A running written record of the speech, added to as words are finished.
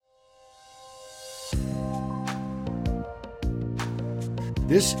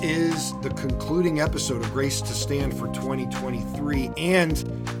This is the concluding episode of Grace to Stand for 2023,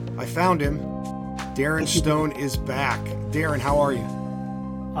 and I found him. Darin Stone is back. Darin, how are you?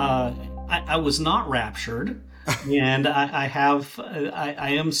 I was not raptured, and I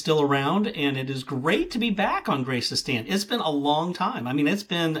am still around, and it is great to be back on Grace to Stand. It's been a long time. I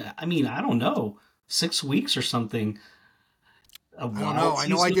don't know, 6 weeks or something. I don't know. I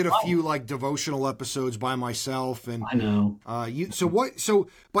know I did a few devotional episodes by myself, and I know.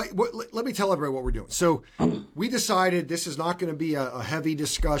 Let me tell everybody what we're doing. So we decided this is not going to be a heavy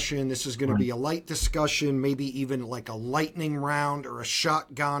discussion. This is going to be a light discussion, maybe even like a lightning round or a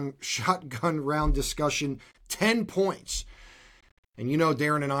shotgun round discussion. 10 points. And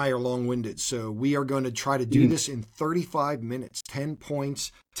Darin and I are long-winded, so we are going to try to do this in 35 minutes. 10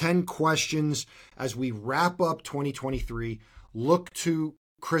 points, 10 questions as we wrap up 2023. Look to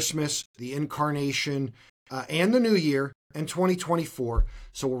Christmas, the incarnation, and the new year, and 2024.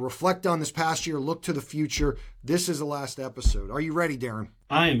 So we'll reflect on this past year, look to the future. This is the last episode. Are you ready, Darin?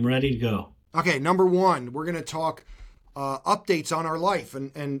 I am ready to go. Okay, number one, we're going to talk updates on our life.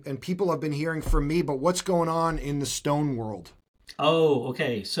 And people have been hearing from me, but what's going on in the Stone world? Oh,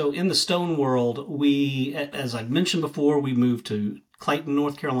 okay. So in the Stone world, we, as I've mentioned before, we moved to Clayton,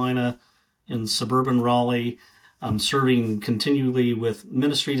 North Carolina, in suburban Raleigh. I'm serving continually with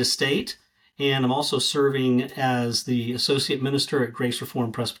Ministry to State, and I'm also serving as the associate minister at Grace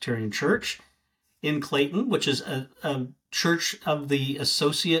Reformed Presbyterian Church in Clayton, which is a church of the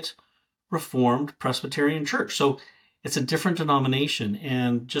Associate Reformed Presbyterian Church. So it's a different denomination.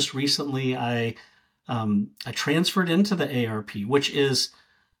 And just recently, I transferred into the ARP, which is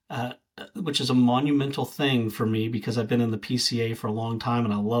a monumental thing for me because I've been in the PCA for a long time,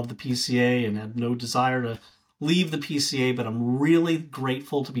 and I love the PCA and have no desire to leave the PCA, but I'm really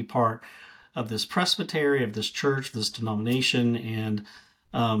grateful to be part of this presbytery, of this church, this denomination. And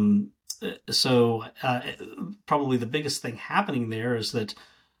so probably the biggest thing happening there is that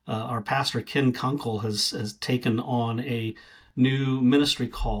our pastor, Ken Kunkel, has taken on a new ministry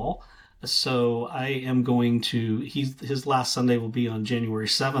call. So I am going to, his last Sunday will be on January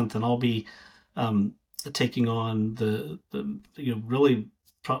 7th, and I'll be taking on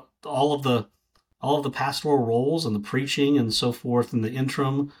all of the pastoral roles and the preaching and so forth in the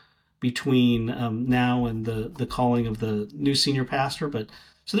interim between now and the calling of the new senior pastor. But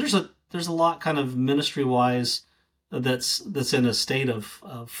so there's a lot kind of ministry wise that's in a state of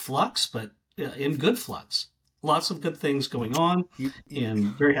flux, but in good flux. Lots of good things going on,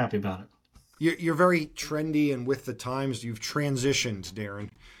 and very happy about it. You're very trendy and with the times. You've transitioned, Darin,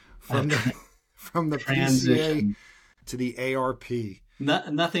 from the PCA to the ARP.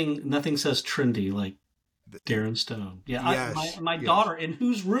 Nothing says trendy like Darin Stone. Yeah, yes, my daughter, in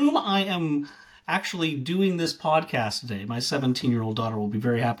whose room I am actually doing this podcast today, my 17-year-old daughter will be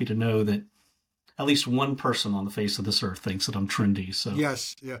very happy to know that at least one person on the face of this earth thinks that I'm trendy. So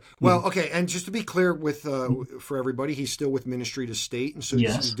yes, yeah. Well, okay, and just to be clear with for everybody, he's still with Ministry to State, and so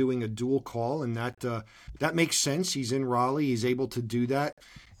he's doing a dual call, and that makes sense. He's in Raleigh, he's able to do that,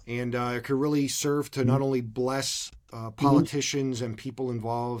 and it could really serve to not only bless politicians and people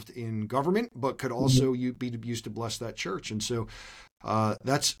involved in government, but could also be used to bless that church. And so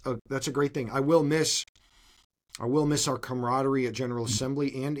that's a great thing. I will miss our camaraderie at General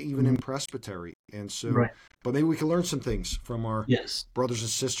Assembly and even in Presbytery. And so, but maybe we can learn some things from our brothers and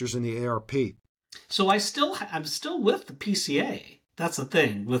sisters in the ARP. So I'm still with the PCA. That's the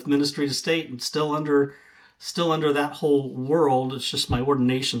thing with Ministry to State, and still under that whole world. It's just my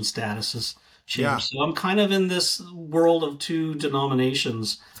ordination status is changed. Yeah. So I'm kind of in this world of two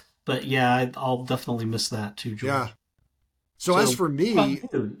denominations, but I'll definitely miss that too, George. Yeah. So as for me,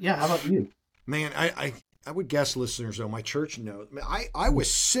 how about you? Man, I would guess listeners though, my church knows. I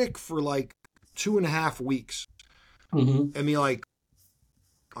was sick for like 2.5 weeks. Mm-hmm. I mean,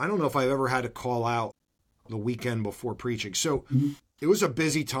 I don't know if I've ever had to call out the weekend before preaching. So it was a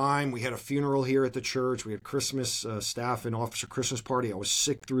busy time. We had a funeral here at the church. We had Christmas staff and officer Christmas party. I was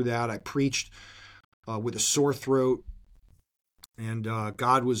sick through that. I preached with a sore throat, and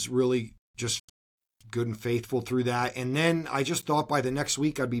God was really just good and faithful through that. And then I just thought by the next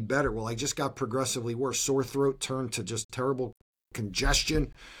week I'd be better. Well, I just got progressively worse. Sore throat turned to just terrible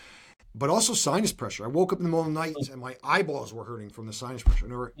congestion, but also sinus pressure. I woke up in the middle of the night and my eyeballs were hurting from the sinus pressure.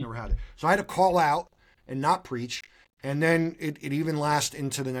 I never had it. So I had to call out and not preach. And then it even lasts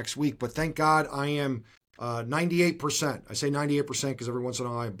into the next week. But thank God I am 98%. I say 98% because every once in a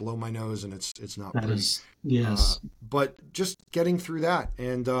while I blow my nose and it's not pretty. Yes. But just getting through that.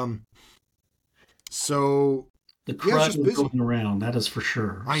 And so the crud is going around, that is for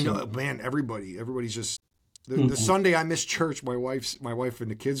sure. I know, man, everybody's just The Sunday I missed church, my wife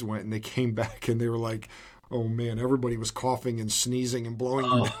and the kids went, and they came back and they were like, "Oh man, everybody was coughing and sneezing and blowing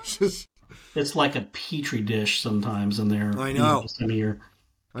their Oh, noses." it's like a petri dish sometimes in there, I know, this time of year.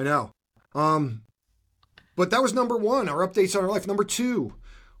 I know. Um, but that was number one. Our updates on our life. Number two,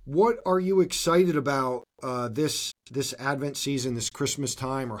 what are you excited about this Advent season, this Christmas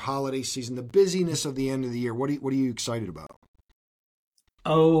time or holiday season, the busyness of the end of the year? What are you excited about?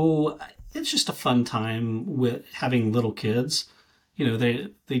 Oh, it's just a fun time with having little kids.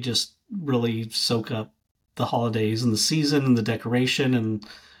 They just really soak up the holidays and the season and the decoration and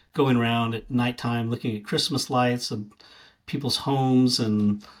going around at nighttime looking at Christmas lights and people's homes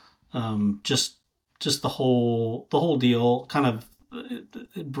and just the whole deal. Kind of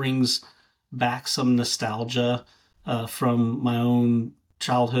it brings back some nostalgia from my own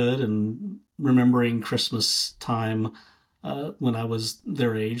childhood and remembering Christmas time when I was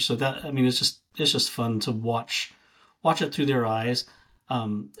their age. So that, I mean, it's just fun to watch it through their eyes.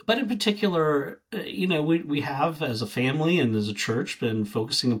 But in particular, we have as a family and as a church been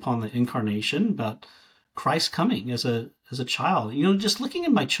focusing upon the incarnation, about Christ coming as a child. Just looking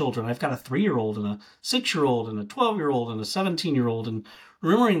at my children, I've got a 3-year-old and a 6-year-old and a 12-year-old and a 17-year-old, and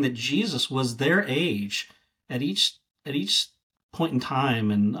remembering that Jesus was their age at each point in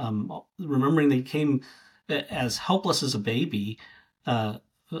time, and remembering they came as helpless as a baby uh,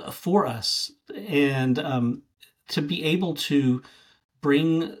 for us, and to be able to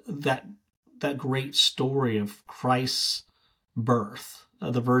bring that great story of Christ's birth,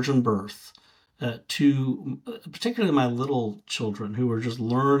 the virgin birth, to particularly my little children who are just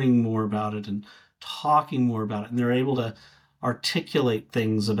learning more about it and talking more about it, and they're able to articulate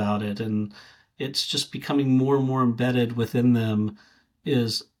things about it, and it's just becoming more and more embedded within them,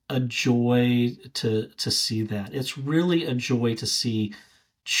 is a joy to see that. It's really a joy to see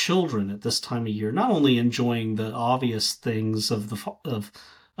children at this time of year not only enjoying the obvious things of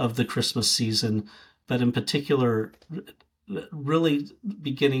the Christmas season, but in particular really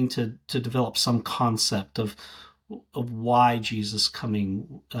beginning to develop some concept of why Jesus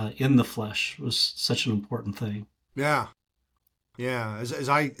coming in the flesh was such an important thing. Yeah, yeah. As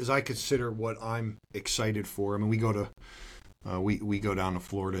I consider what I'm excited for, I mean, we go down to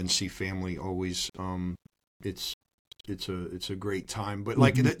Florida and see family always. It's it's a great time, but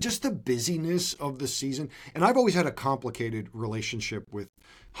like just the busyness of the season. And I've always had a complicated relationship with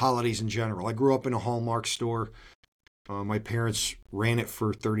holidays in general. I grew up in a Hallmark store. My parents ran it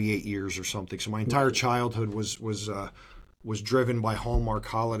for 38 years or something, so my entire childhood was driven by Hallmark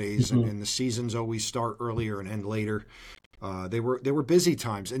holidays, and the seasons always start earlier and end later. They were busy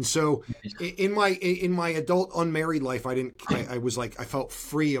times, and so in my adult unmarried life, I was like, I felt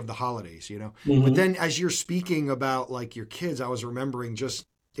free of the holidays, you know. But then as you're speaking about like your kids, I was remembering just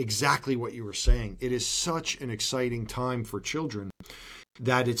exactly what you were saying. It is such an exciting time for children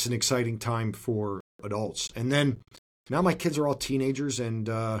that it's an exciting time for adults. And then now my kids are all teenagers, and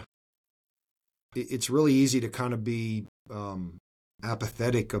it's really easy to kind of be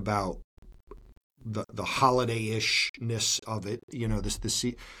apathetic about the holiday-ishness of it, you know, this.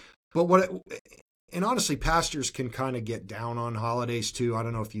 But and honestly, pastors can kind of get down on holidays too. I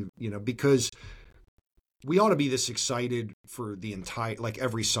don't know if you know, because we ought to be this excited for the entire, like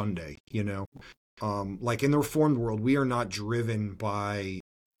every Sunday, you know. Like in the Reformed world, we are not driven by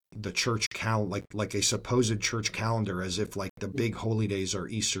the church like a supposed church calendar, as if like the big holy days are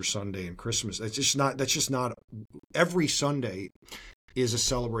Easter Sunday and Christmas. That's just not every Sunday is a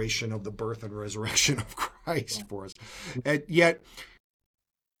celebration of the birth and resurrection of Christ for us. And yet,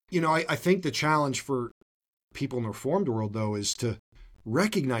 you know, I think the challenge for people in the Reformed world, though, is to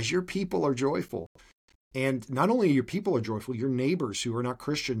recognize your people are joyful. And not only your people are joyful, your neighbors who are not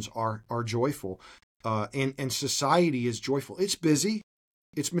Christians are joyful. And society is joyful. It's busy.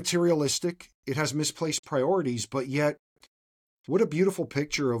 It's materialistic. It has misplaced priorities. But yet, what a beautiful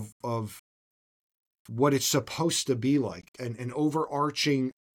picture of what it's supposed to be like, an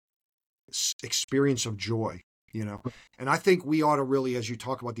overarching experience of joy, you know. And I think we ought to really, as you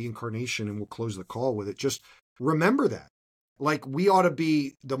talk about the incarnation, and we'll close the call with it, just remember that. Like, we ought to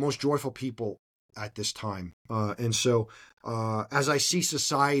be the most joyful people at this time. And so as I see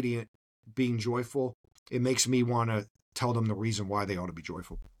society being joyful, it makes me want to tell them the reason why they ought to be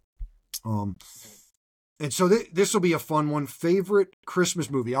joyful. And so this will be a fun one. Favorite Christmas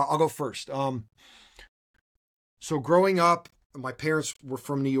movie? I'll go first. So growing up, my parents were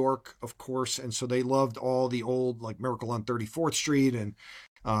from New York, of course, and so they loved all the old, like Miracle on 34th Street, and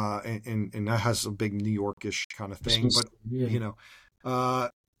that has a big New Yorkish kind of thing. But you know,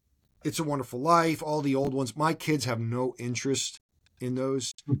 It's a Wonderful Life, all the old ones. My kids have no interest in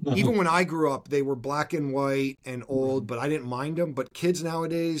those. Even when I grew up, they were black and white and old, but I didn't mind them. But kids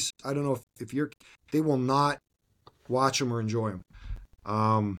nowadays, I don't know if you're, they will not watch them or enjoy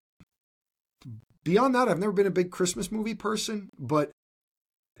them. Beyond that, I've never been a big Christmas movie person, but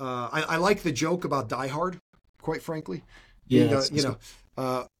I like the joke about Die Hard, quite frankly. Yeah.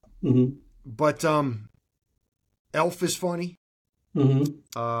 Mm-hmm. But Elf is funny.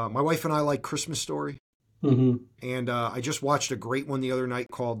 Mm-hmm. My wife and I like Christmas Story. Mm-hmm. And I just watched a great one the other night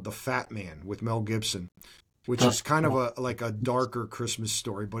called The Fat Man with Mel Gibson, which is kind of like a darker Christmas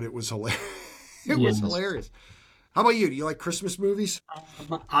story, but it was hilarious. It was hilarious. How about you? Do you like Christmas movies?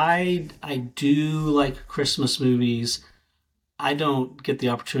 I do like Christmas movies. I don't get the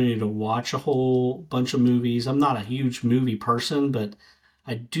opportunity to watch a whole bunch of movies. I'm not a huge movie person, but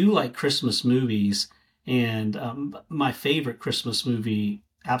I do like Christmas movies. And my favorite Christmas movie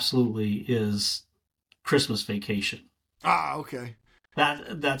absolutely is Christmas Vacation. Ah, okay.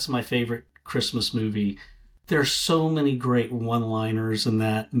 That's my favorite Christmas movie. There are so many great one-liners in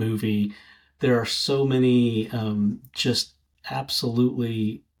that movie. There are so many just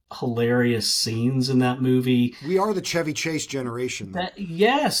absolutely hilarious scenes in that movie. We are the Chevy Chase generation, though.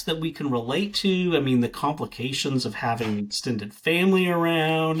 That we can relate to. I mean, the complications of having extended family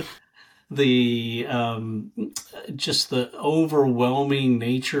around, the just the overwhelming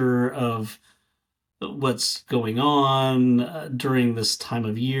nature of what's going on during this time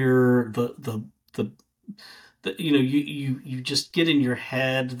of year. You just get in your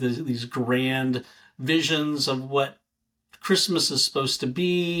head these grand visions of what Christmas is supposed to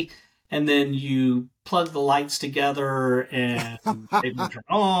be, and then you plug the lights together and they don't turn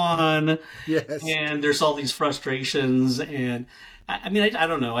on. Yes. And there's all these frustrations, and I mean, I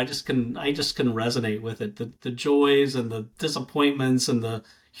don't know. I just can resonate with it. The joys and the disappointments and the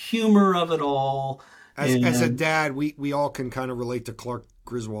humor of it all. As a dad, we all can kind of relate to Clark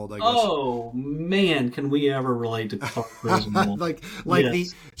Griswold, I guess. Oh man, can we ever relate to Clark Griswold? like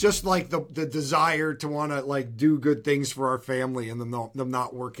yes. the desire to want to like do good things for our family and them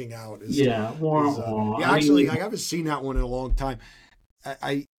not working out. I haven't seen that one in a long time.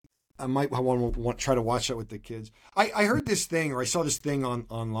 I might want to try to watch that with the kids. I heard this thing, or I saw this thing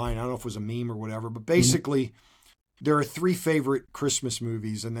online. I don't know if it was a meme or whatever, but basically there are 3 favorite Christmas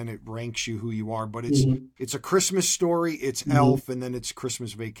movies, and then it ranks you who you are. But it's A Christmas Story, it's Elf, and then it's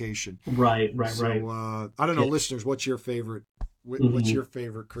Christmas Vacation. Right. So I don't know, listeners, what's your favorite? What's your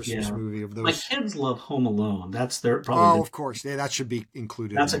favorite Christmas movie of those? My kids love Home Alone. That's their of course, yeah, that should be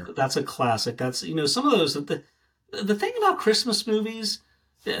included. That's a classic. That's some of those. The thing about Christmas movies,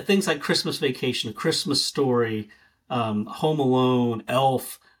 things like Christmas Vacation, A Christmas Story, Home Alone,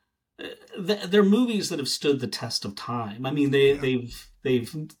 Elf. They're movies that have stood the test of time. I mean,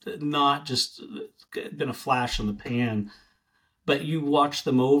 they've not just been a flash in the pan, but you watch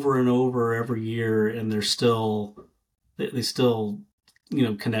them over and over every year, and they still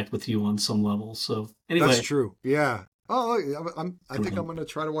connect with you on some level. So anyway, that's true. Yeah. Oh, I think I'm going to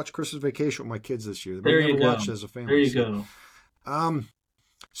try to watch Christmas Vacation with my kids this year. There you go. Watched as a family. There you go.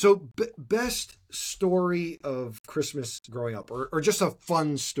 So best story of Christmas growing up, or just a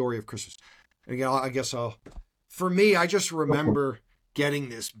fun story of Christmas. And again, for me, I just remember getting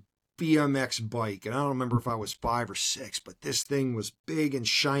this BMX bike, and I don't remember if I was 5 or 6, but this thing was big and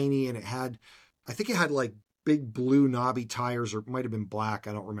shiny, and I think it had like big blue knobby tires, or it might have been black.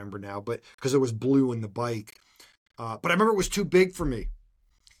 I don't remember now, but because it was blue in the bike. But I remember it was too big for me.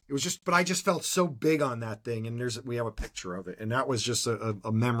 It was but I just felt so big on that thing, and we have a picture of it, and that was just a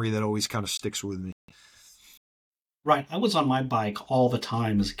memory that always kind of sticks with me. Right, I was on my bike all the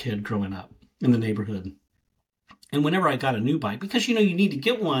time as a kid growing up in the neighborhood, and whenever I got a new bike, because you need to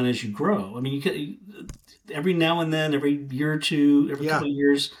get one as you grow. I mean, every now and then, every year or two, every couple of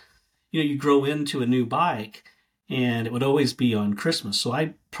years, you grow into a new bike, and it would always be on Christmas. So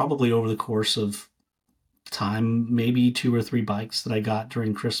I probably over the course of time, maybe 2 or 3 bikes that I got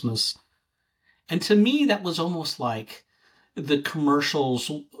during Christmas. And to me, that was almost like the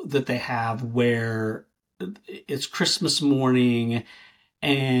commercials that they have where it's Christmas morning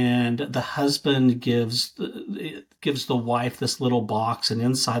and the husband gives the wife this little box, and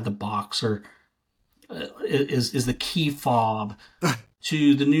inside the box is the key fob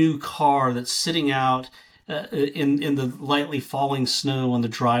to the new car that's sitting out in the lightly falling snow on the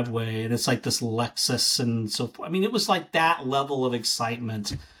driveway, and it's like this Lexus and so forth. I mean, it was like that level of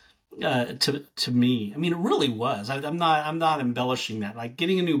excitement to me. I mean, it really was. I'm not embellishing that. Like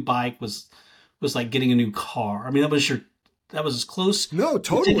getting a new bike was like getting a new car. I mean, that was as close No,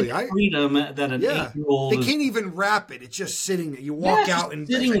 totally. to freedom that an Yeah. 8-year-old They is. can't even wrap it. It's just sitting there. You Yeah, walk just out and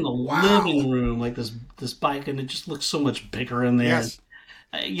it's sitting like, in the wow. living room like this bike, and it just looks so much bigger in there. Yes.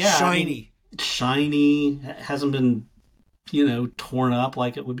 Yeah, I mean, Shiny. it's shiny, hasn't been torn up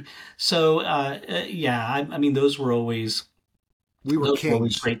like it would be. So yeah, I mean, We were those were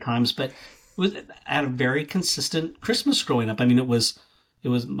always kings. great times. But I had a very consistent Christmas growing up. I mean, it was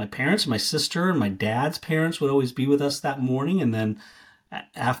my parents, my sister, and my dad's parents would always be with us that morning, and then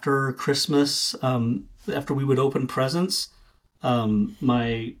after Christmas, after we would open presents,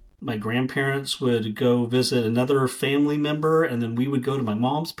 my grandparents would go visit another family member, and then we would go to my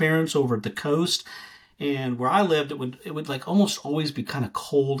mom's parents over at the coast. And where I lived, it would like almost always be kind of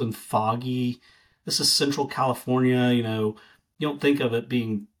cold and foggy. This is Central California, you don't think of it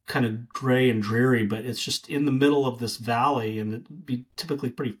being kind of gray and dreary, but it's just in the middle of this valley, and it'd be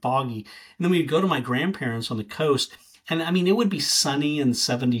typically pretty foggy. And then we'd go to my grandparents on the coast, and I mean, it would be sunny and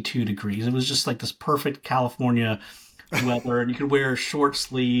 72 degrees. It was just like this perfect California weather, and you could wear short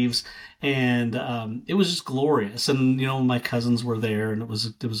sleeves, and it was just glorious. And my cousins were there, and it was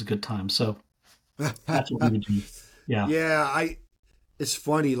a good time. So that's what we would do. Yeah. Yeah, it's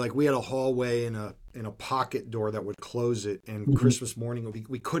funny. Like we had a hallway and a pocket door that would close it, and Mm-hmm. Christmas morning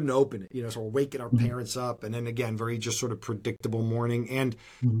we couldn't open it. So we're waking our parents up, and then again, very just sort of predictable morning. And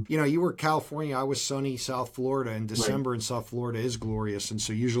Mm-hmm. you were California, I was sunny South Florida, and Right. December in South Florida is glorious. And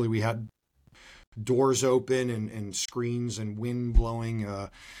so usually we had doors open and screens and wind blowing,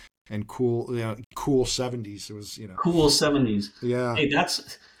 and cool 70s. It was, Cool 70s. yeah. Hey,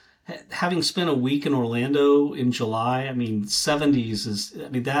 that's having spent a week in Orlando in July. I mean, 70s is. I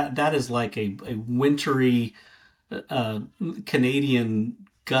mean, that is like a wintry uh, Canadian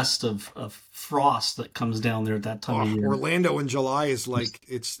gust of frost that comes down there at that time of Oh, year. Orlando in July is like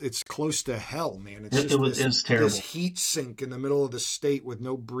it's close to hell, man. It's just It's this terrible. heat sink in the middle of the state with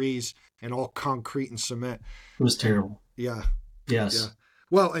no breeze and all concrete and cement. It was And terrible. yeah, yeah. Yes.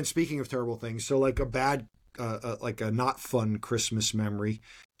 Well, and speaking of terrible things, so like a bad, like a not fun Christmas memory,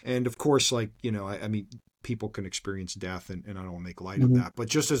 and of course, like I mean, people can experience death, and I don't want to make light of Hmm. that, but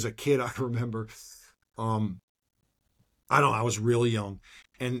just as a kid, I remember, um, I don't know, I was really young,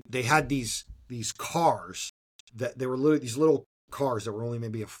 and they had these cars that they were literally these little cars that were only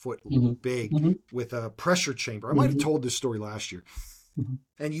maybe a foot Hmm. big Hmm. with a pressure chamber. I might have Hmm. told this story last year. Hmm.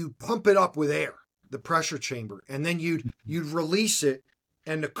 And you pump it up with air, the pressure chamber, and then you'd release it,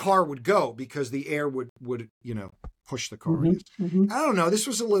 and the car would go because the air would push the car. I Hmm. guess. Hmm. I don't know. This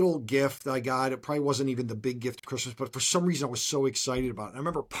was a little gift I got. It probably wasn't even the big gift of Christmas, but for some reason I was so excited about it. I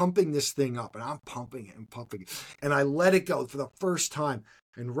remember pumping this thing up, and I'm pumping it and pumping it, and I let it go for the first time.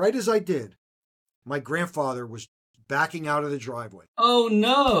 And right as I did, my grandfather was backing out of the driveway. Oh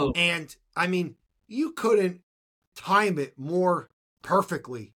no. And I mean, you couldn't time it more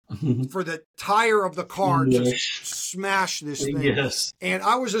perfectly for the tire of the car to Yes. smash this thing. Yes. And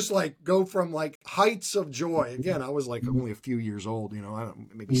I was just like, go from like heights of joy. Again, I was like only a few years old, I don't,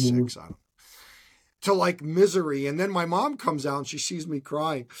 maybe Mhm. 6, I don't know, to like misery. And then my mom comes out and she sees me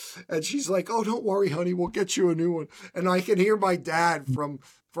crying, and she's like, "Oh, don't worry, honey, we'll get you a new one." And I can hear my dad from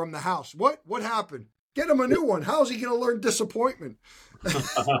the house. What happened? Get him a new one. How's he going to learn disappointment?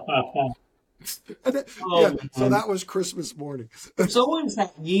 And then, yeah, Oh, so man. that was Christmas morning. There's always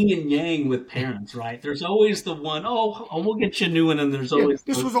that yin and yang with parents, right? There's always the one, we'll get you a new one, and there's Yeah, always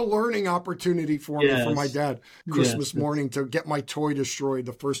this was a learning opportunity for me, for my yes, dad, yes. Christmas morning, to get my toy destroyed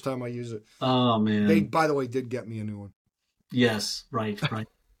the first time I use it. Oh They, man, by the way, did get me a new one. yes, right, right.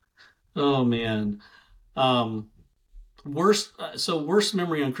 Oh man, um, worst. So worst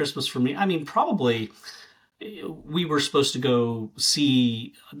memory on Christmas for me. I mean, probably we were supposed to go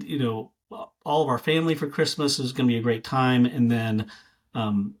see, all of our family for Christmas. Is going to be a great time, and then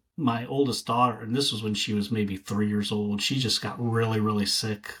my oldest daughter, and this was when she was maybe 3 years old. She just got really, really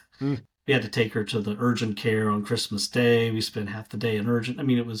sick. Mm. We had to take her to the urgent care on Christmas Day. We spent half the day in urgent. I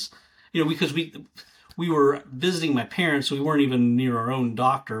mean, it was, because we were visiting my parents, so we weren't even near our own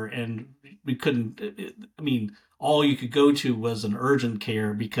doctor, and we couldn't. I mean, all you could go to was an urgent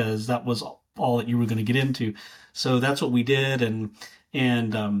care because that was all that you were going to get into. So that's what we did, and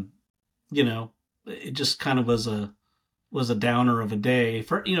it just kind of was a downer of a day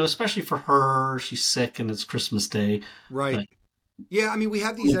for especially for her. She's sick and it's Christmas Day, Right. but Yeah, I mean, we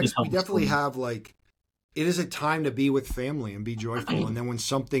have we'll these, just we help us definitely through. have like, it is a time to be with family and be joyful. And then when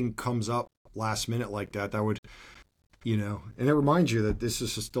something comes up last minute like that, that would, and it reminds you that this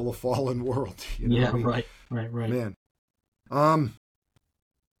is still a fallen world. You know Yeah, what I mean? right. Man.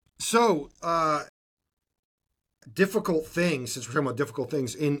 So, difficult things, since we're talking about difficult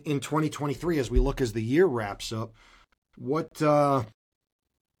things in 2023, as the year wraps up, What has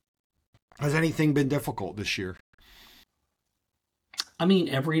anything been difficult this year? I mean,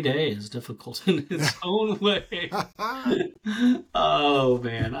 every day is difficult in its own way. Oh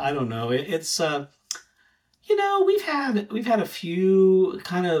man, I don't know. It's we've had a few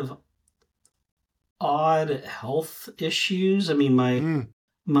kind of odd health issues. I mean, Mm,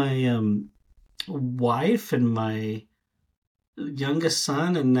 my wife and my youngest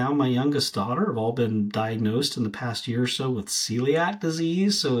son and now my youngest daughter have all been diagnosed in the past year or so with celiac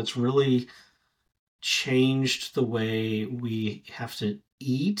disease. So it's really changed the way we have to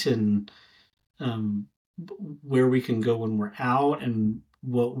eat and um, where we can go when we're out and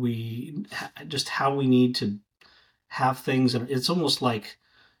just how we need to have things. And it's almost like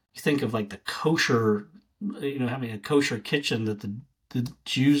you think of like the kosher, having a kosher kitchen that the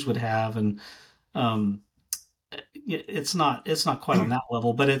Jews would have, and um, it's not quite on that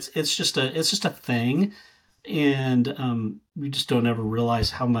level, but it's just a thing, and we just don't ever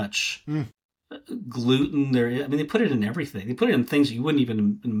realize how much mm. gluten there is. I mean, they put it in everything. They put it in things you wouldn't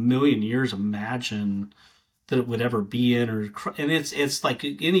even in a million years imagine that it would ever be in, and it's like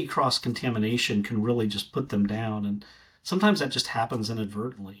any cross contamination can really just put them down, and sometimes that just happens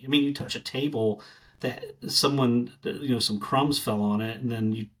inadvertently. I mean, you touch a table that some crumbs fell on it, and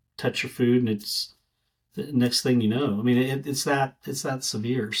then you touch your food, and it's the next thing you know. I mean, it's that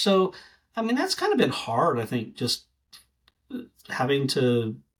severe. So, I mean, that's kind of been hard. I think just having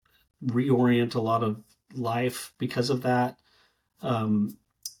to reorient a lot of life because of that. Um,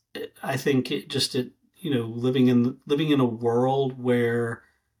 I think living in a world where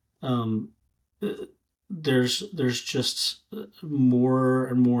um, uh, there's just more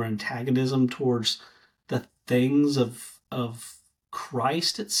and more antagonism towards the things of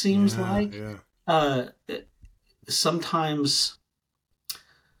Christ. It seems Yeah, like yeah. uh, sometimes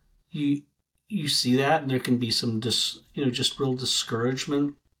you you see that, and there can be some just real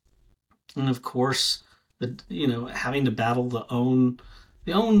discouragement, and of course having to battle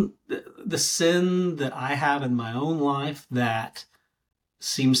the sin that I have in my own life that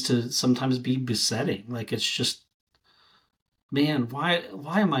seems to sometimes be besetting. Like it's just, man, why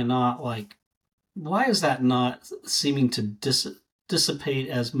am I not like, why is that not seeming to dissipate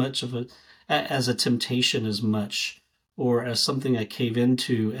as much of a temptation as much, or as something I cave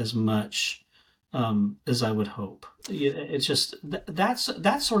into as much as I would hope. It's just that's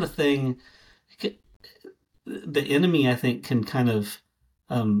that sort of thing. The enemy, I think, can kind of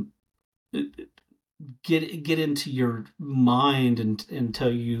um, get into your mind and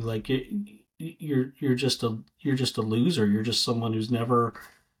tell you like you're just a loser. You're just someone who's never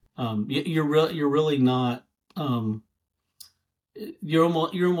you're really not you're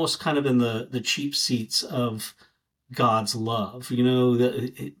almost kind of in the cheap seats of God's love.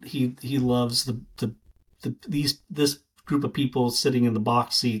 That he loves this group of people sitting in the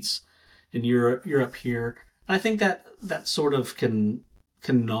box seats, and you're up here. And I think that sort of can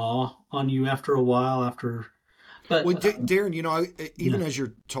gnaw on you after a while. But Well, Darren, even yeah. as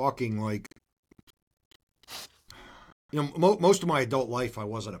you're talking, like, most of my adult life, I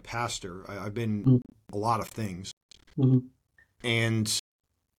wasn't a pastor. I've been a lot of things. Mm-hmm. And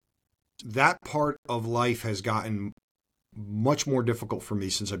that part of life has gotten much more difficult for me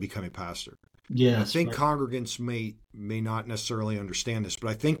since I became a pastor. And I Yes, think right. congregants may not necessarily understand this, but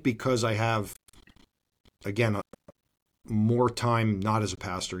I think because I have, again, more time not as a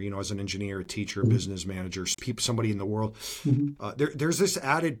pastor, as an engineer, a teacher, a Mm-hmm. business manager, somebody in the world, Mm-hmm. there's this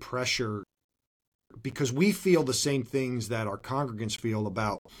added pressure because we feel the same things that our congregants feel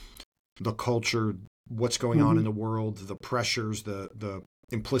about the culture, what's going on Mm-hmm. in the world, the pressures, the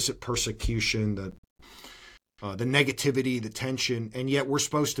implicit persecution, the negativity, the tension, and yet we're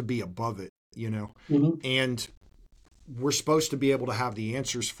supposed to be above it. Mm-hmm. And we're supposed to be able to have the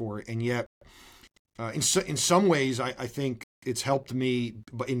answers for it, and yet in some ways, I think it's helped me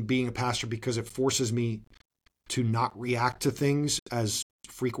in being a pastor because it forces me to not react to things as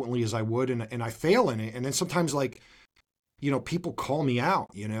frequently as I would, and I fail in it, and then sometimes people call me out,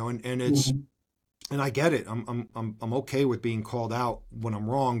 and it's Mm-hmm. and I get it. I'm okay with being called out when I'm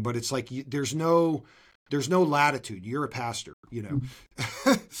wrong, but it's like there's no latitude. You're a pastor.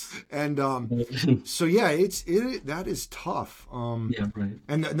 And Mm-hmm. so yeah, that is tough. Yeah, right.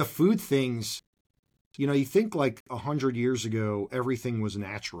 And the food things, you think like 100 years ago, everything was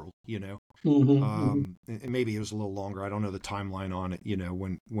natural. Mm-hmm. And maybe it was a little longer. I don't know the timeline on it.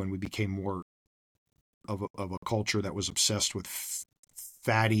 When we became more of a culture that was obsessed with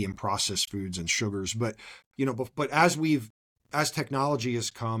fatty and processed foods and sugars. But as technology has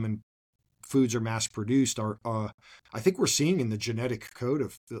come and foods are mass produced, I think we're seeing in the genetic code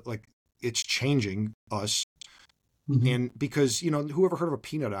of like it's changing us And because, who ever heard of a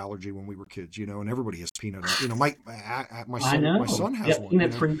peanut allergy when we were kids, and everybody has peanut, my I know. my son has Yeah, one,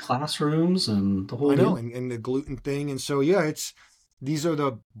 peanut-free classrooms and the whole I know. deal. And the gluten thing. And so, yeah, these are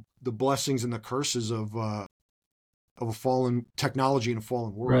the blessings and the curses of a fallen technology and a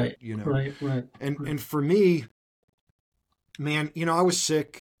fallen world, Right, right, right, right. and for me, man, I was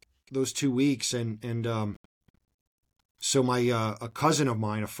sick those 2 weeks and so my a cousin of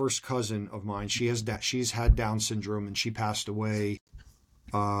mine, a first cousin of mine, she's had Down syndrome and she passed away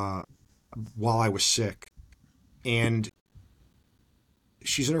while I was sick. And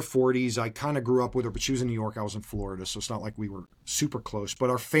she's in her 40s. I kind of grew up with her, but she was in New York. I was in Florida, so it's not like we were super close. But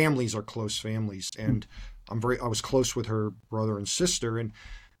our families are close families, and I was close with her brother and sister. And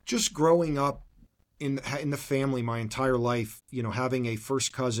just growing up in the family my entire life, having a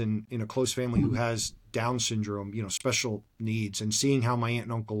first cousin in a close family who has Down syndrome, special needs, and seeing how my aunt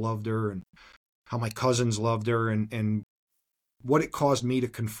and uncle loved her and how my cousins loved her, and what it caused me to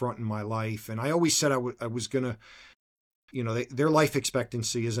confront in my life. And I always said I was gonna, their life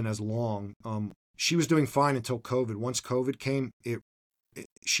expectancy isn't as long. She was doing fine until COVID. Once COVID came,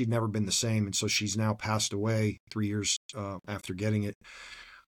 she'd never been the same, and so she's now passed away 3 years after getting it.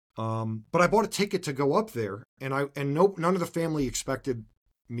 But I bought a ticket to go up there, and none of the family expected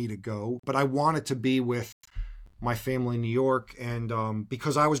me to go, but I wanted to be with my family in New York, and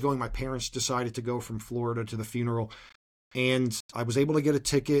because I was going, my parents decided to go from Florida to the funeral, and I was able to get a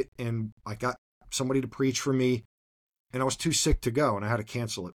ticket, and I got somebody to preach for me, and I was too sick to go, and I had to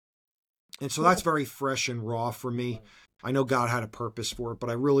cancel it. And so that's very fresh and raw for me. I know God had a purpose for it, but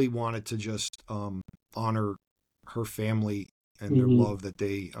I really wanted to just honor her family and their love that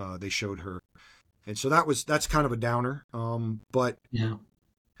they showed her. And so that's kind of a downer. But Yeah.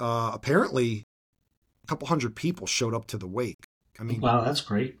 Apparently a couple hundred people showed up to the wake. I mean, Wow, that's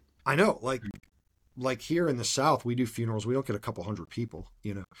great. I know, like here in the South, we do funerals. We don't get a couple hundred people,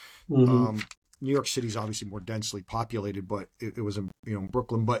 New York City's obviously more densely populated, but it was in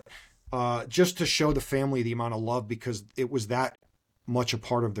Brooklyn. But just to show the family the amount of love, because it was that much a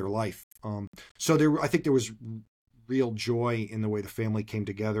part of their life. So I think there was real joy in the way the family came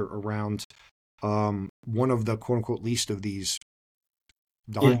together around one of the quote unquote least of these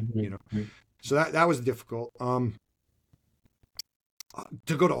dying. Right. So that was difficult. To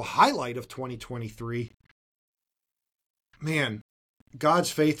go to a highlight of 2023, man, God's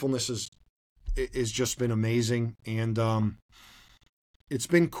faithfulness is just been amazing, and it's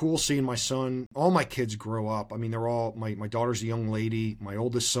been cool seeing my son, all my kids grow up. I mean, they're all my daughter's a young lady. My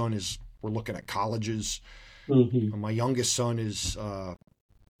oldest son we're looking at colleges. My youngest son is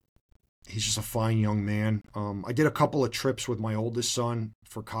he's just a fine young man. I did a couple of trips with my oldest son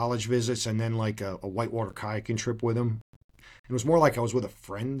for college visits, and then like a whitewater kayaking trip with him. It was more like I was with a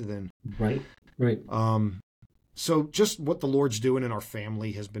friend than right. So just what the Lord's doing in our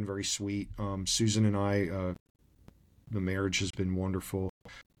family has been very sweet. Susan and I, the marriage has been wonderful.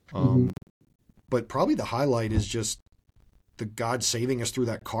 But probably the highlight is just the God saving us through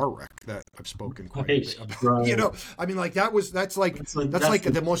that car wreck that I've spoken quite a bit about. Right. I mean, like that's like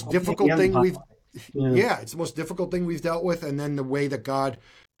the most difficult thing it's the most difficult thing we've dealt with. And then the way that God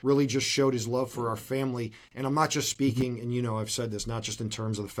really just showed his love for our family. And I'm not just speaking, and I've said this, not just in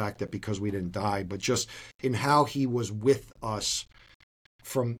terms of the fact that because we didn't die, but just in how he was with us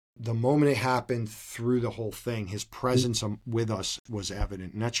from the moment it happened through the whole thing. His presence with us was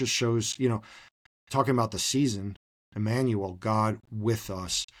evident. And that just shows, talking about the season, Emmanuel, God with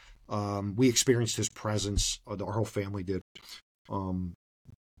us. We experienced his presence, our whole family did,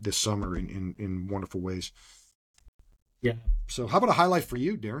 this summer in wonderful ways. Yeah. So how about a highlight for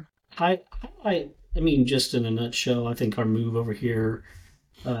you, Darin? I mean, just in a nutshell, I think our move over here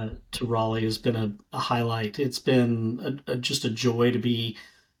to Raleigh has been a highlight. It's been just a joy to be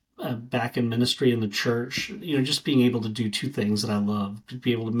back in ministry in the church. Just being able to do two things that I love: to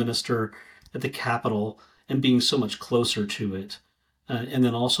be able to minister at the Capitol and being so much closer to it, and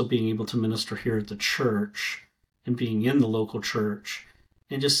then also being able to minister here at the church and being in the local church,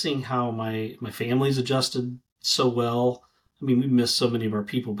 and just seeing how my family's adjusted so well. I mean, we missed so many of our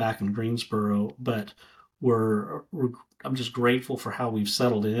people back in Greensboro, but I'm just grateful for how we've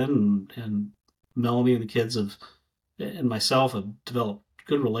settled in, and Melanie and the kids and myself have developed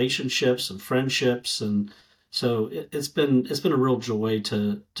good relationships and friendships, and so it's been a real joy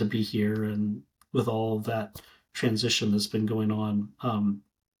to be here, and with all that transition that's been going on,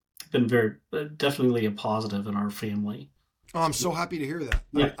 been very definitely a positive in our family. Oh, I'm so happy to hear that.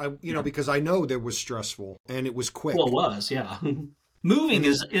 Yeah. Because I know that was stressful and it was quick. Well, it was, yeah. Moving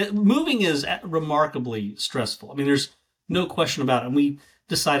is remarkably stressful. I mean, there's no question about it. And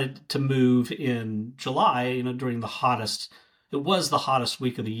decided to move in July, during it was the hottest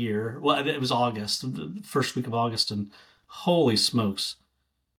week of the year. Well, it was August, the first week of August, and holy smokes,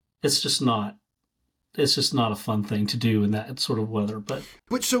 it's just not, a fun thing to do in that sort of weather. But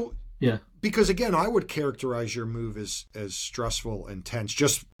so, yeah. Because again, I would characterize your move as stressful and tense,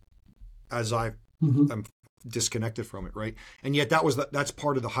 just as I'm disconnected from it, right? And yet that's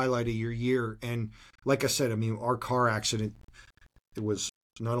part of the highlight of your year. And like I said, I mean, our car accident, it was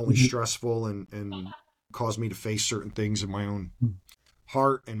not only stressful and caused me to face certain things in my own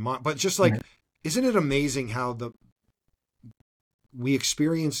heart and mind, but just like, isn't it amazing how we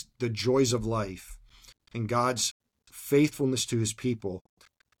experience the joys of life and God's faithfulness to his people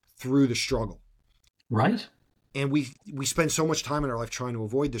through the struggle. Right. And we spend so much time in our life trying to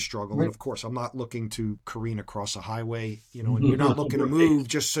avoid the struggle. Right. And of course, I'm not looking to careen across a highway, and you're not looking to move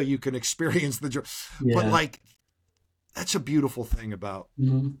just so you can experience the joy. Yeah. But like, that's a beautiful thing about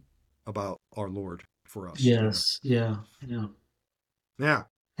our Lord for us. Yes. Yeah. Yeah.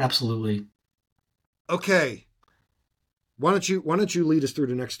 Absolutely. Okay. Why don't you lead us through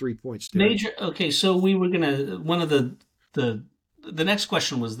the next 3 points, Darin? Okay, so we were gonna, one of the next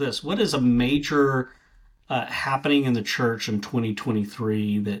question was this: what is a major happening in the church in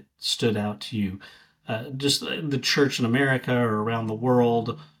 2023 that stood out to you? Just the church in America or around the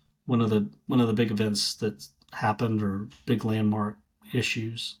world. One of the big events that happened or big landmark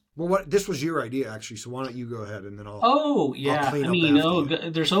issues. Well, this was your idea actually, so why don't you go ahead and then I'll. Oh yeah, I'll clean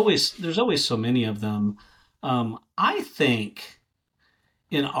up there's always so many of them. I think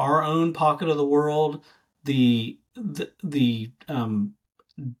in our own pocket of the world, the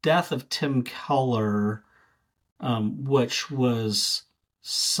death of Tim Keller, which was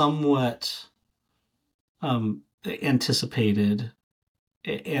somewhat anticipated,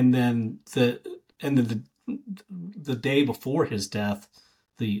 and then the day before his death,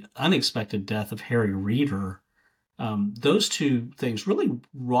 the unexpected death of Harry Reeder. Those two things really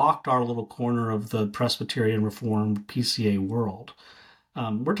rocked our little corner of the Presbyterian Reformed PCA world.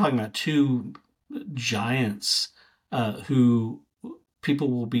 We're talking about two giants who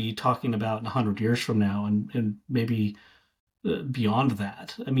people will be talking about in 100 years from now, and maybe beyond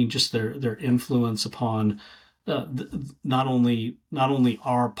that. I mean, just their influence upon not only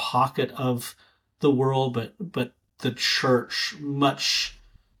our pocket of the world, but the church much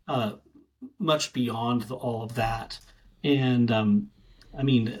beyond all of that. And I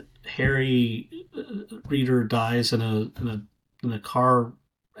mean, Harry Reeder dies in a car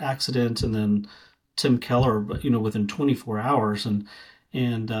accident, and then Tim Keller, within 24 hours, and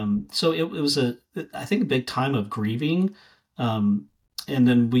so it was I think a big time of grieving. And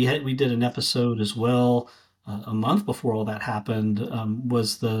then we did an episode as well a month before all that happened.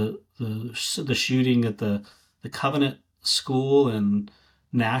 Was the shooting at the Covenant School in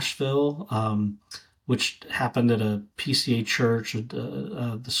Nashville, which happened at a PCA church.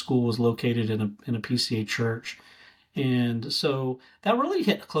 The school was located in a PCA church, and so that really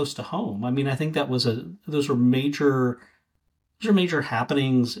hit close to home. I mean, I think those were major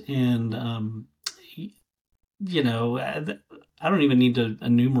happenings, and I don't even need to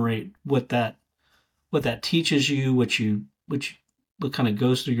enumerate what that teaches you, what kind of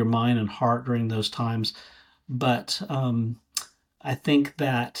goes through your mind and heart during those times. But I think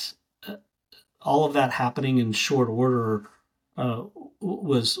that all of that happening in short order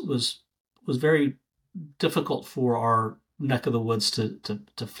was very difficult for our neck of the woods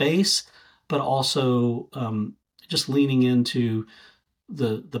to face, but also just leaning into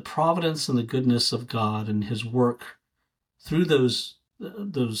the providence and the goodness of God and His work through those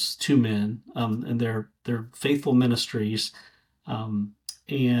two men and their faithful ministries, and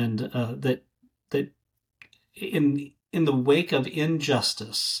that in the wake of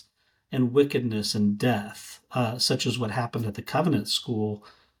injustice and wickedness and death, such as what happened at the Covenant School,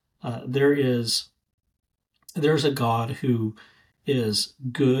 there's a God who is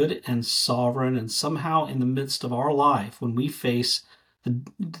good and sovereign, and somehow in the midst of our life, when we face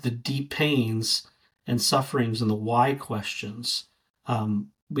the deep pains and sufferings and the why questions,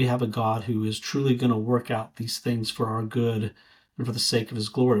 we have a God who is truly going to work out these things for our good and for the sake of His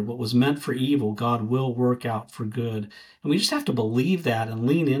glory. What was meant for evil, God will work out for good. And we just have to believe that and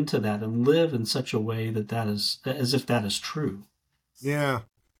lean into that and live in such a way that is as if that is true. Yeah.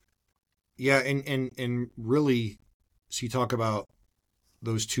 Yeah. And really, so you talk about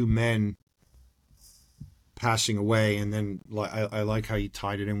those two men passing away, and then I like how you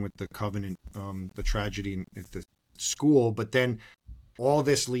tied it in with the Covenant, the tragedy at the school, but then all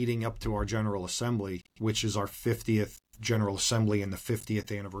this leading up to our General Assembly, which is our 50th General Assembly and the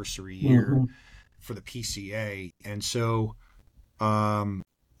 50th anniversary year for the PCA. And so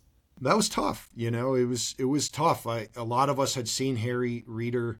that was tough. It was tough. A lot of us had seen Harry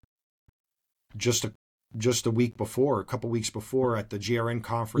Reeder just a week before, a couple weeks before, at the GRN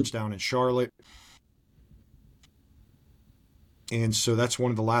conference down in Charlotte. And so that's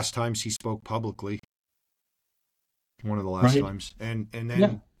one of the last times he spoke publicly. One of the last times. And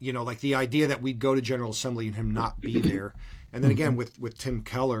then, like the idea that we'd go to General Assembly and him not be there. And then again, with Tim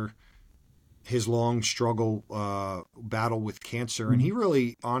Keller, his long struggle, battle with cancer. And he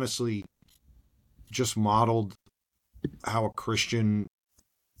really, honestly, just modeled how a Christian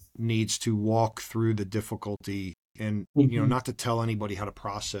needs to walk through the difficulty and, not to tell anybody how to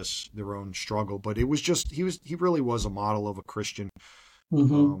process their own struggle, but it was just, he really was a model of a Christian,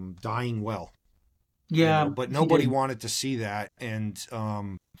 dying well. Yeah. But nobody wanted to see that. And,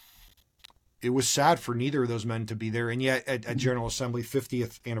 it was sad for neither of those men to be there. And yet at General Assembly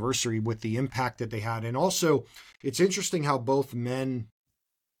 50th anniversary, with the impact that they had. And also it's interesting how both men,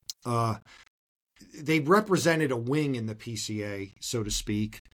 they represented a wing in the PCA, so to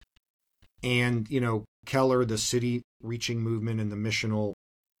speak. And, Keller, the city reaching movement and the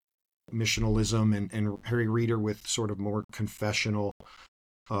missionalism, and Harry Reeder with sort of more confessionalism,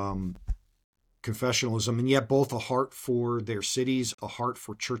 and yet both a heart for their cities, a heart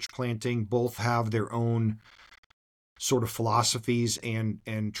for church planting, both have their own sort of philosophies and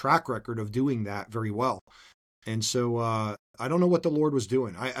track record of doing that very well. And so I don't know what the Lord was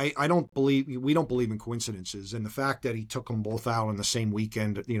doing. We don't believe in coincidences. And the fact that he took them both out on the same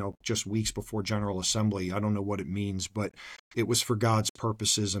weekend, just weeks before General Assembly, I don't know what it means, but it was for God's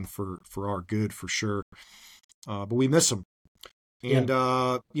purposes and for our good, for sure. But we miss him. And,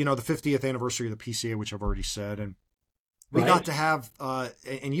 the 50th anniversary of the PCA, which I've already said, and we got to have,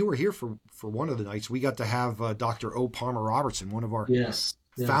 and you were here for one of the nights, we got to have Dr. O. Palmer Robertson, one of our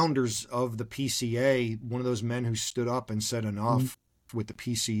founders of the PCA, one of those men who stood up and said enough with the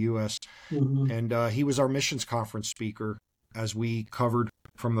PCUS. And he was our missions conference speaker as we covered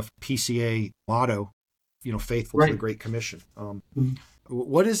from the PCA motto, faithful to the Great Commission.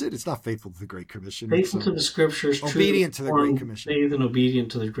 What is it? It's not faithful to the Great Commission. Faithful to the Scriptures, obedient to the Great Commission. Faith and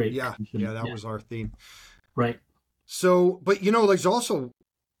obedient to the Great Commission. Yeah, that was our theme. Right. So, but there's also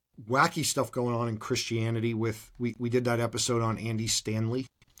wacky stuff going on in Christianity with, we did that episode on Andy Stanley.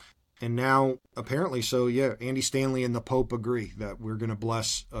 And now apparently, Andy Stanley and the Pope agree that they're going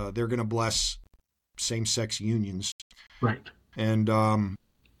to bless same-sex unions. Right. And,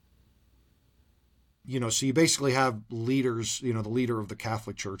 so you basically have leaders, the leader of the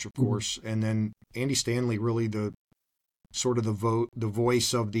Catholic Church, of course, and then Andy Stanley, really the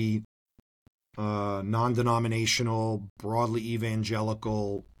voice of the non-denominational, broadly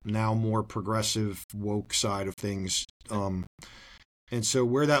evangelical, now more progressive, woke side of things. And so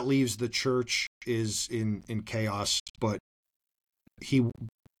where that leaves the church is in chaos, but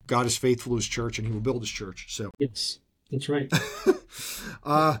God is faithful to his church, and he will build his church. So yes, that's right.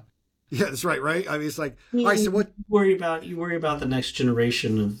 Yeah, that's right. I mean, it's like, all right, so what you worry about the next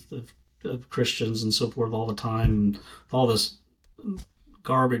generation of Christians and so forth all the time, and all this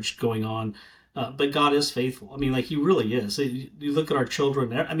garbage going on. But God is faithful. I mean, like, he really is. You look at our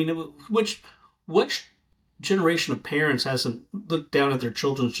children. I mean, which generation of parents hasn't looked down at their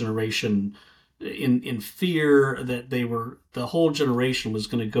children's generation in fear that the whole generation was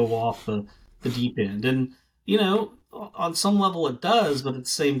going to go off the deep end? And, on some level it does, but at the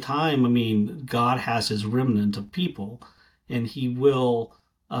same time, I mean, God has his remnant of people, and he will,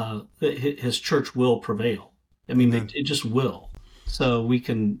 his church will prevail. I mean, it just will. So we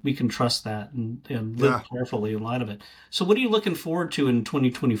can trust that and live carefully in light of it. So what are you looking forward to in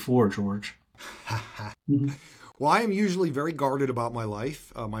 2024, George? Well, I am usually very guarded about my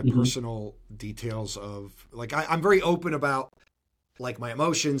life, my personal details of, like, I'm very open about, like, my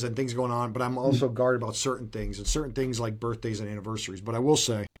emotions and things going on, but I'm also guarded about certain things like birthdays and anniversaries. But I will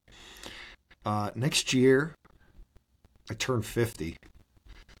say, next year, I turn 50.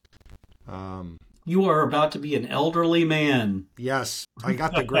 You are about to be an elderly man. Yes, I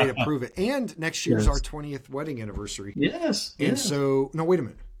got the grade to prove it. And next year's our 20th wedding anniversary. Yes. And so, no, wait a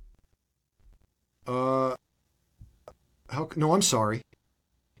minute. No, I'm sorry.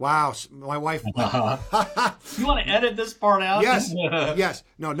 Wow, my wife. You want to edit this part out? Yes, yes.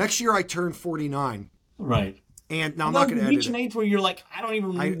 No, next year I turn 49. Right. And now I'm not going to edit reach an age where you're like, I don't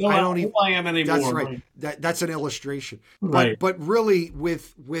even know who I am anymore. That's right. That's an illustration. Right. But really,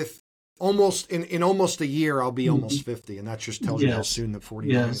 with almost in almost a year, I'll be almost 50, and that just tells you how soon the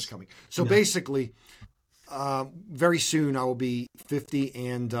 49 is coming. So basically, very soon I will be 50,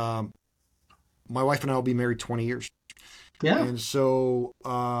 and my wife and I will be married 20 years. Yeah. And so,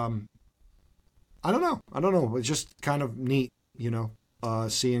 I don't know. It's just kind of neat,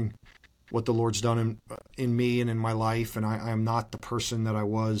 seeing what the Lord's done in me and in my life. And I am not the person that I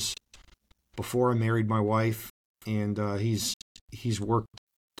was before I married my wife. And he's worked.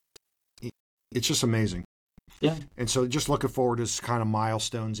 It's just amazing. Yeah. And so just looking forward to kind of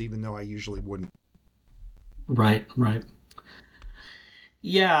milestones, even though I usually wouldn't. Right, right.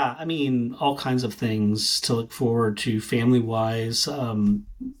 Yeah, I mean, all kinds of things to look forward to family wise,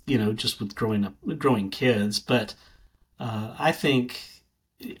 just with growing kids. But I think,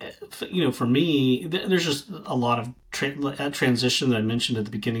 for me, there's just a lot of that transition that I mentioned at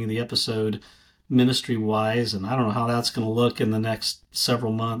the beginning of the episode, ministry wise, and I don't know how that's going to look in the next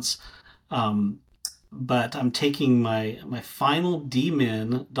several months. Um, but I'm taking my final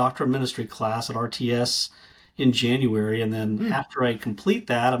DMin, Doctor of Ministry class at RTS in January, and then after I complete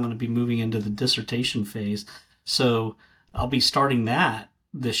that, I'm going to be moving into the dissertation phase. So I'll be starting that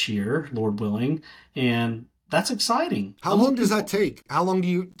this year, Lord willing, and that's exciting. How long does that take? How long do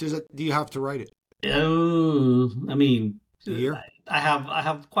you have to write it? Oh, I mean, A year? I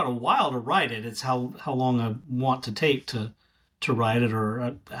have quite a while to write it. It's how long I want to take to write it,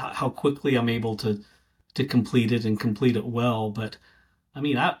 or how quickly I'm able to complete it and complete it well. But I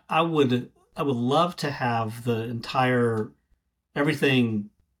mean, I would love to have the entire everything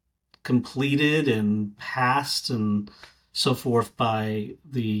completed and passed and so forth by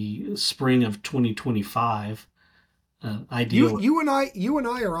the spring of 2025. Ideal. You and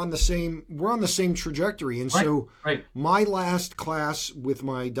I are on the same. We're on the same trajectory, and Right, so right. my last class with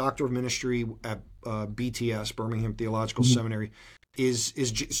my Doctor of Ministry at BTS, Birmingham Theological Mm-hmm. Seminary,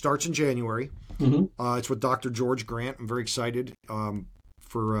 starts in January. Mm-hmm. It's with Dr. George Grant. I'm very excited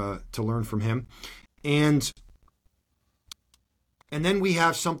for to learn from him, and then we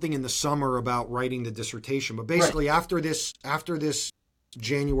have something in the summer about writing the dissertation. But basically, after this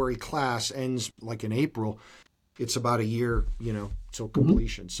January class ends, like in April, it's about a year, till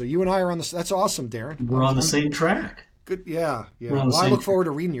completion. So you and I are on this. That's awesome, Darin. We're on the same track. Good. Yeah. We're on the Well, I same look forward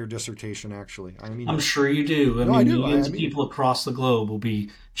to reading your dissertation, actually. I mean, I'm sure you do. No, I do. Millions I of mean- people across the globe will be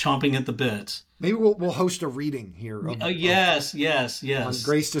chomping at the bit. maybe we'll host a reading here Yes, on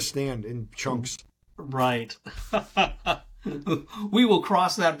Grace to Stand in chunks. right. We will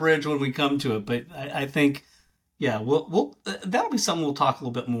cross that bridge when we come to it, but I think, yeah, we'll that'll be something we'll talk a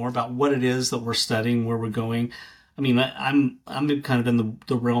little bit more about what it is that we're studying, where we're going. I mean, I'm kind of in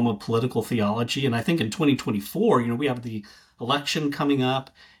the realm of political theology, and I think in 2024, we have the election coming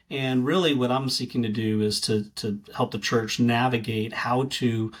up, and really what I'm seeking to do is to help the church navigate how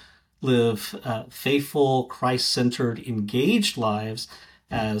to live faithful, Christ-centered, engaged lives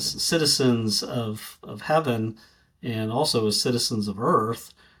as citizens of heaven and also as citizens of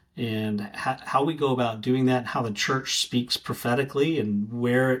earth, and how we go about doing that, how the church speaks prophetically, and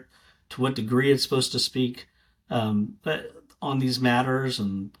to what degree it's supposed to speak on these matters,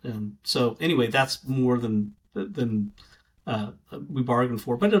 and so anyway, that's more than we bargained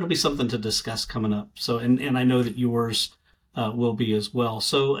for, but it'll be something to discuss coming up. So, and I know that yours will be as well.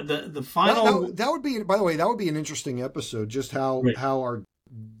 So the final That would be, by the way, that would be an interesting episode. Just how Right. how our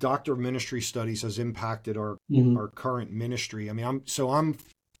Doctor of Ministry studies has impacted our Mhm. our current ministry. I mean,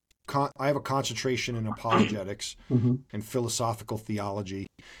 I have a concentration in apologetics Mhm. and philosophical theology.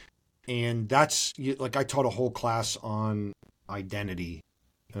 And that's like I taught a whole class on identity.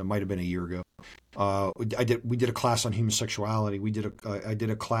 It might have been a year ago. We did a class on homosexuality. I did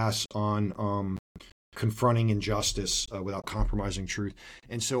a class on confronting injustice without compromising truth.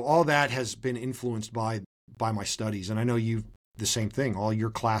 And so all that has been influenced by my studies. And I know you've the same thing. All your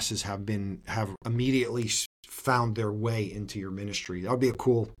classes have immediately found their way into your ministry. That would be a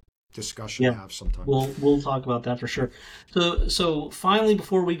cool discussion to have sometime. We'll talk about that for sure. So finally,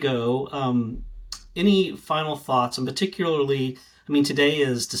 before we go, any final thoughts, and particularly, I mean, today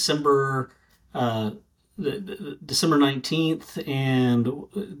is December December 19th,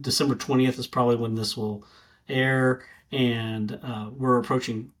 and December 20th is probably when this will air, and we're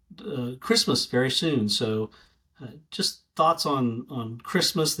approaching Christmas very soon. So just thoughts on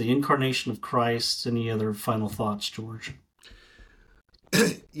Christmas, the incarnation of Christ. Any other final thoughts, George?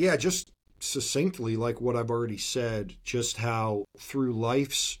 Yeah, just succinctly, like what I've already said, just how through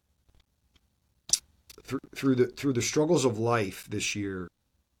the struggles of life this year,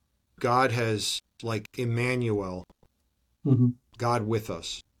 God has, like Emmanuel, Mm-hmm. God with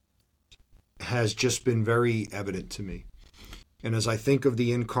us, has just been very evident to me. And as I think of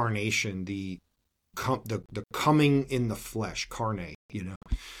the incarnation, the coming in the flesh, carne,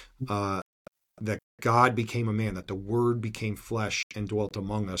 that God became a man, that the Word became flesh and dwelt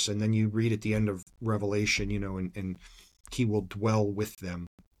among us. And then you read at the end of Revelation, and He will dwell with them.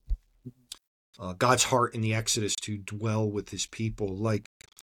 God's heart in the Exodus to dwell with his people. Like,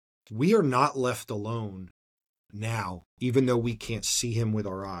 we are not left alone now, even though we can't see him with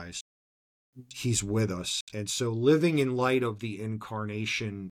our eyes. He's with us. And so living in light of the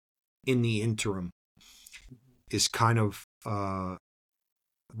incarnation in the interim is kind of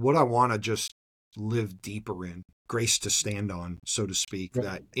what I want to just live deeper in. Grace to stand on, so to speak, right.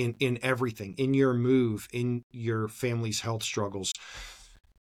 That in everything, in your move, in your family's health struggles,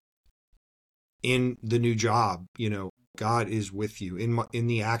 in the new job, God is with you. In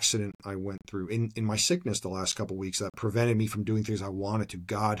the accident I went through, in my sickness the last couple of weeks that prevented me from doing things I wanted to,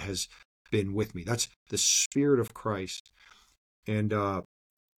 God has been with me. That's the Spirit of Christ. And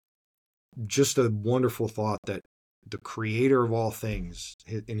just a wonderful thought that the creator of all things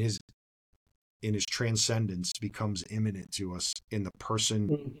in his transcendence becomes immanent to us in the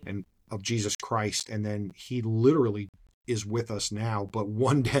person and of Jesus Christ. And then he literally is with us now, but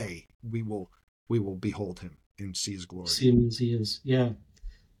one day we will behold him and see his glory. See him as he is. Yeah.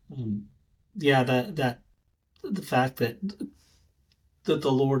 That the fact that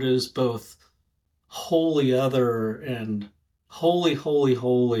the Lord is both wholly other and holy, holy,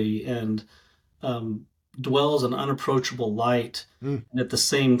 holy, and dwells in unapproachable light, and at the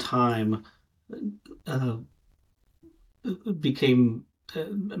same time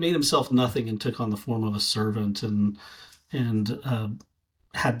made himself nothing and took on the form of a servant and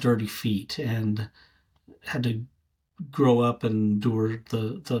had dirty feet and had to grow up and endure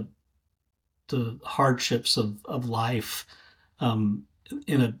the hardships of life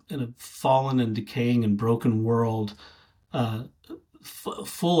in a fallen and decaying and broken world,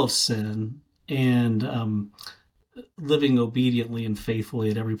 full of sin, and living obediently and faithfully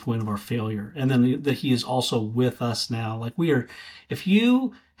at every point of our failure. And then that he is also with us now. Like, we are, if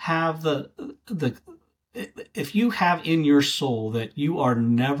you have if you have in your soul that you are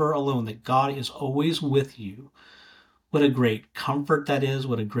never alone, that God is always with you, what a great comfort that is.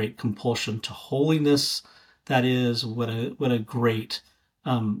 What a great compulsion to holiness that is. What a great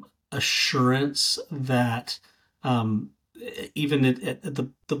assurance that even at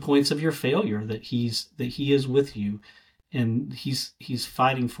the points of your failure, that he is with you, and he's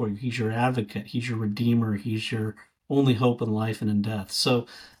fighting for you. He's your advocate. He's your redeemer. He's your only hope in life and in death. So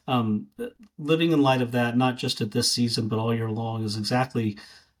living in light of that, not just at this season, but all year long, is exactly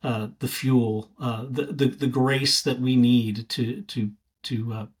the fuel, the grace that we need to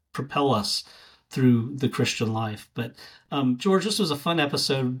propel us through the Christian life. But George, this was a fun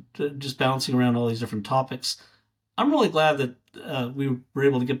episode, just bouncing around all these different topics. I'm really glad that we were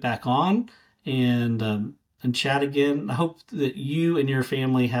able to get back on and chat again. I hope that you and your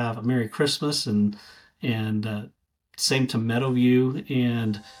family have a Merry Christmas, and same to Meadowview.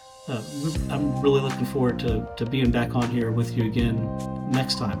 And I'm really looking forward to being back on here with you again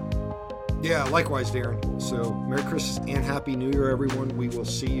next time. Yeah, likewise, Darin. So Merry Christmas and Happy New Year, everyone. We will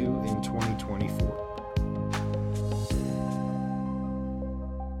see you in 2024.